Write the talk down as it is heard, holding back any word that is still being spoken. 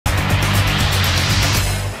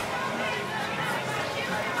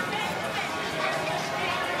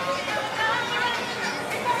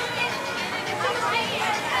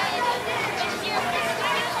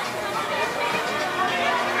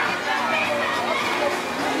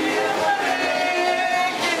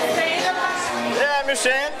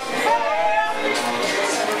machine.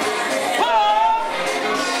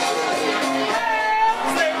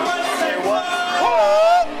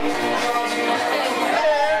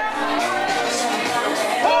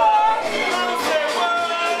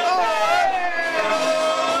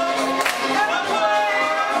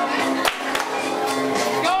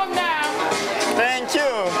 Thank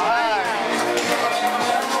you.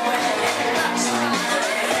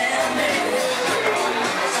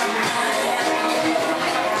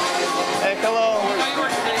 Hey, hello.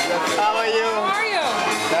 How are you? How are you?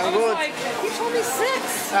 I'm good. You told me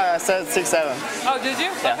 6. I said 6, 7. Oh, did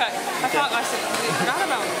you? Yeah. Okay. I thought I said you forgot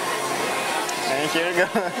about me. And here you go.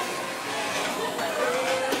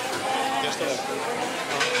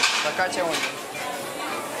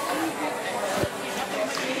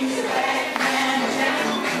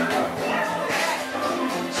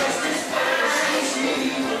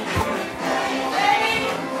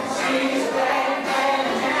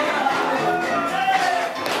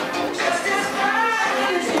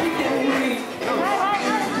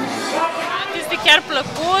 Este chiar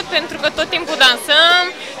plăcut pentru că tot timpul dansăm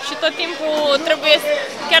și tot timpul trebuie,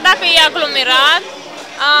 chiar dacă e aglomerat,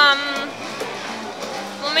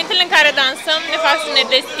 momentele în care dansăm ne fac să ne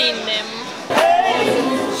destindem.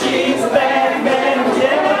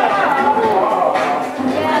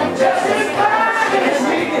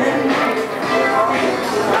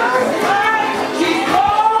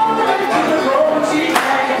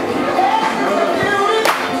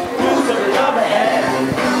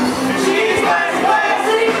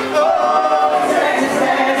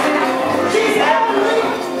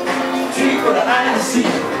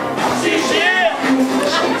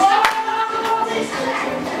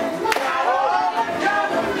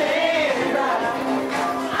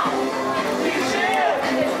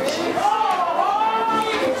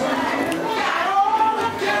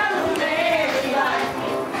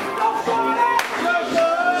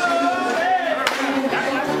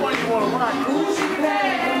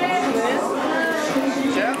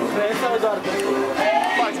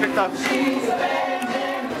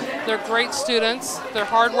 They're great students.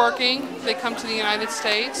 They're hardworking. They come to the United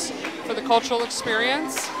States for the cultural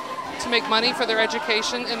experience, to make money for their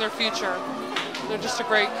education and their future. They're just a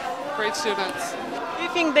great students. Do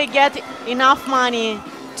you think they get enough money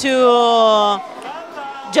to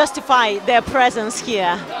justify their presence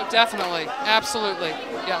here? Oh, definitely, absolutely,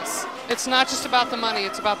 yes. It's not just about the money,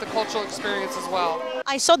 it's about the cultural experience as well.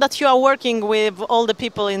 I saw that you are working with all the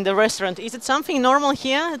people in the restaurant. Is it something normal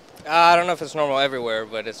here? I don't know if it's normal everywhere,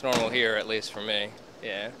 but it's normal here, at least for me.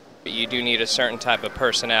 Yeah. You do need a certain type of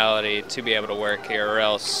personality to be able to work here, or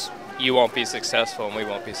else you won't be successful and we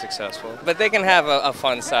won't be successful. But they can have a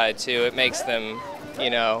fun side too. It makes them,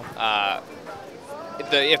 you know,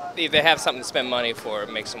 if they have something to spend money for,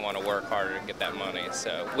 it makes them want to work harder to get that money.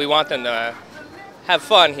 So we want them to have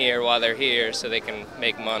fun here while they're here so they can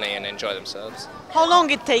make money and enjoy themselves. How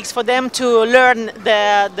long it takes for them to learn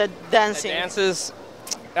the dancing? The dances,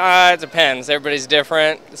 it depends. Everybody's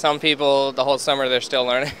different. Some people, the whole summer, they're still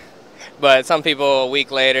learning. But some people, a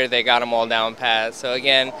week later, they got them all down pat. So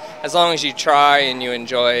again, as long as you try and you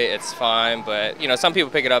enjoy it, it's fine. But, you know, some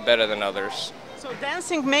people pick it up better than others. So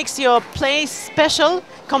dancing makes your place special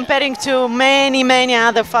comparing to many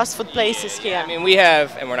other fast food places here. I mean, we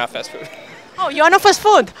have, and we're not fast food. Oh, you're not fast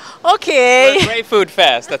food? Okay. We're Great Food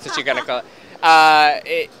Fest, that's what you're going to call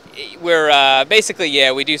it. We're basically,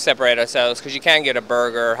 yeah, we do separate ourselves because you can get a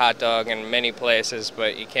burger or hot dog in many places,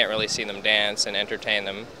 but you can't really see them dance and entertain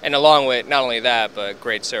them. And along with not only that, but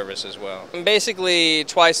great service as well. And basically,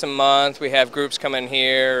 twice a month, we have groups come in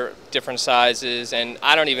here, different sizes, and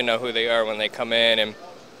I don't even know who they are when they come in.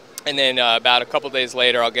 And then about a couple days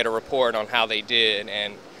later, I'll get a report on how they did.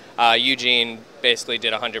 And Eugene basically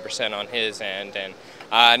did 100% on his end. And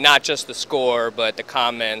not just the score, but the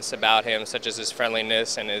comments about him, such as his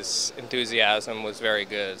friendliness and his enthusiasm, was very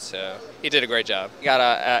good. So he did a great job. He got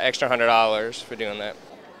an extra $100 for doing that.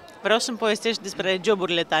 Vreau să-mi povestești despre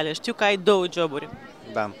joburile tale. Știu că ai 2 joburi.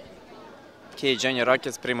 Da. Ok, Johnny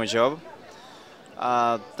Rockets, primul job.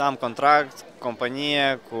 Am contract,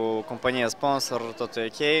 companie, cu companie sponsor, totul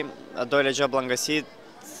e ok. A doilea job l-am găsit,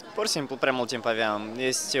 pur și simplu prea mult timp aveam.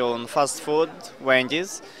 Este un fast food,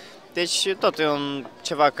 Wendy's. Deci totul e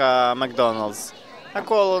ceva ca McDonald's.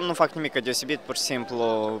 Acolo nu fac nimic deosebit, pur și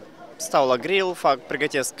simplu stau la grill,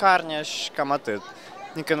 pregătesc carne și cam atât.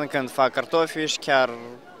 Din când în când fac cartofi și chiar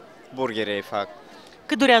burgeri fac.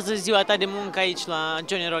 Cât durează ziua ta de muncă aici la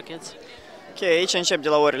Johnny Rockets? Ok, aici încep de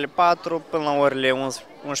la orele 4 până la orele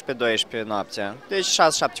 11-12 noaptea. Deci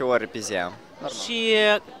 6-7 ore pe zi. Și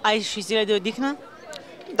ai și zile de odihnă?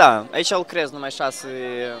 Da, aici lucrez numai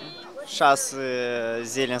 6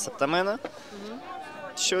 zile în săptămână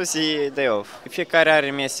și o zi de off. Fiecare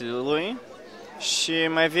are mesele lui și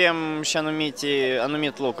mai avem și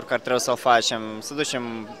anumit lucru care trebuie să-l facem. Să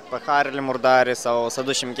ducem paharele murdare sau să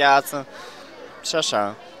ducem gheață și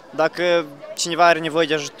așa. Dacă cineva are nevoie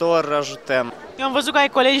de ajutor, ajutăm. Eu am văzut că ai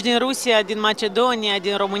colegi din Rusia, din Macedonia,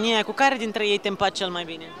 din România. Cu care dintre ei te împaci cel mai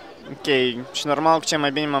bine? Ok, și normal cu cei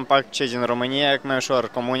mai bine mă împac cei din România, că mai ușor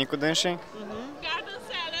comunic cu dânsii. Garden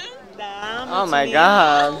salad. Da, Oh mulțumim. my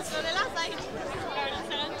god! Să le las aici. Garden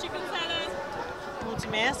salad, chicken salad.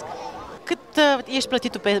 Mulțumesc! Cât ești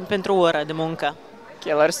plătit tu pentru o oră de muncă?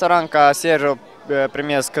 Ok, la restaurant ca seriu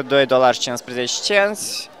primesc $2.15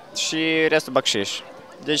 și restul bacșiș.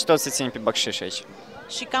 Deci tot se ține pe bacșiș aici.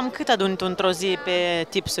 Și cam cât aduni tu într-o zi pe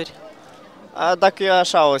tipsuri? Dacă e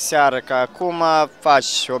așa o seară ca acum,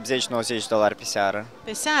 faci $80-90 pe seară.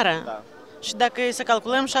 Pe seară? Da. Și dacă e să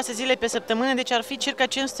calculăm 6 zile pe săptămână, deci ar fi circa $500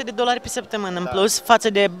 pe săptămână în plus față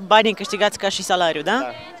de banii câștigați ca și salariu, da?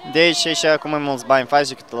 Da. De aici cu mai mulți bani faci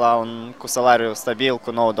decât cu salariu stabil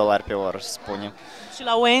cu $9 pe oră, să spunem. Și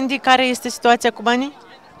la Wendy, care este situația cu banii?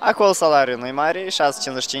 Acolo salariul nu e mare,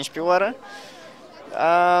 6,55 pe oră.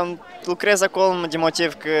 Lucrez acolo de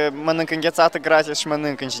motiv că mănânc înghețată gratis și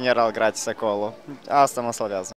mănânc în general gratis acolo. Asta mă salvează.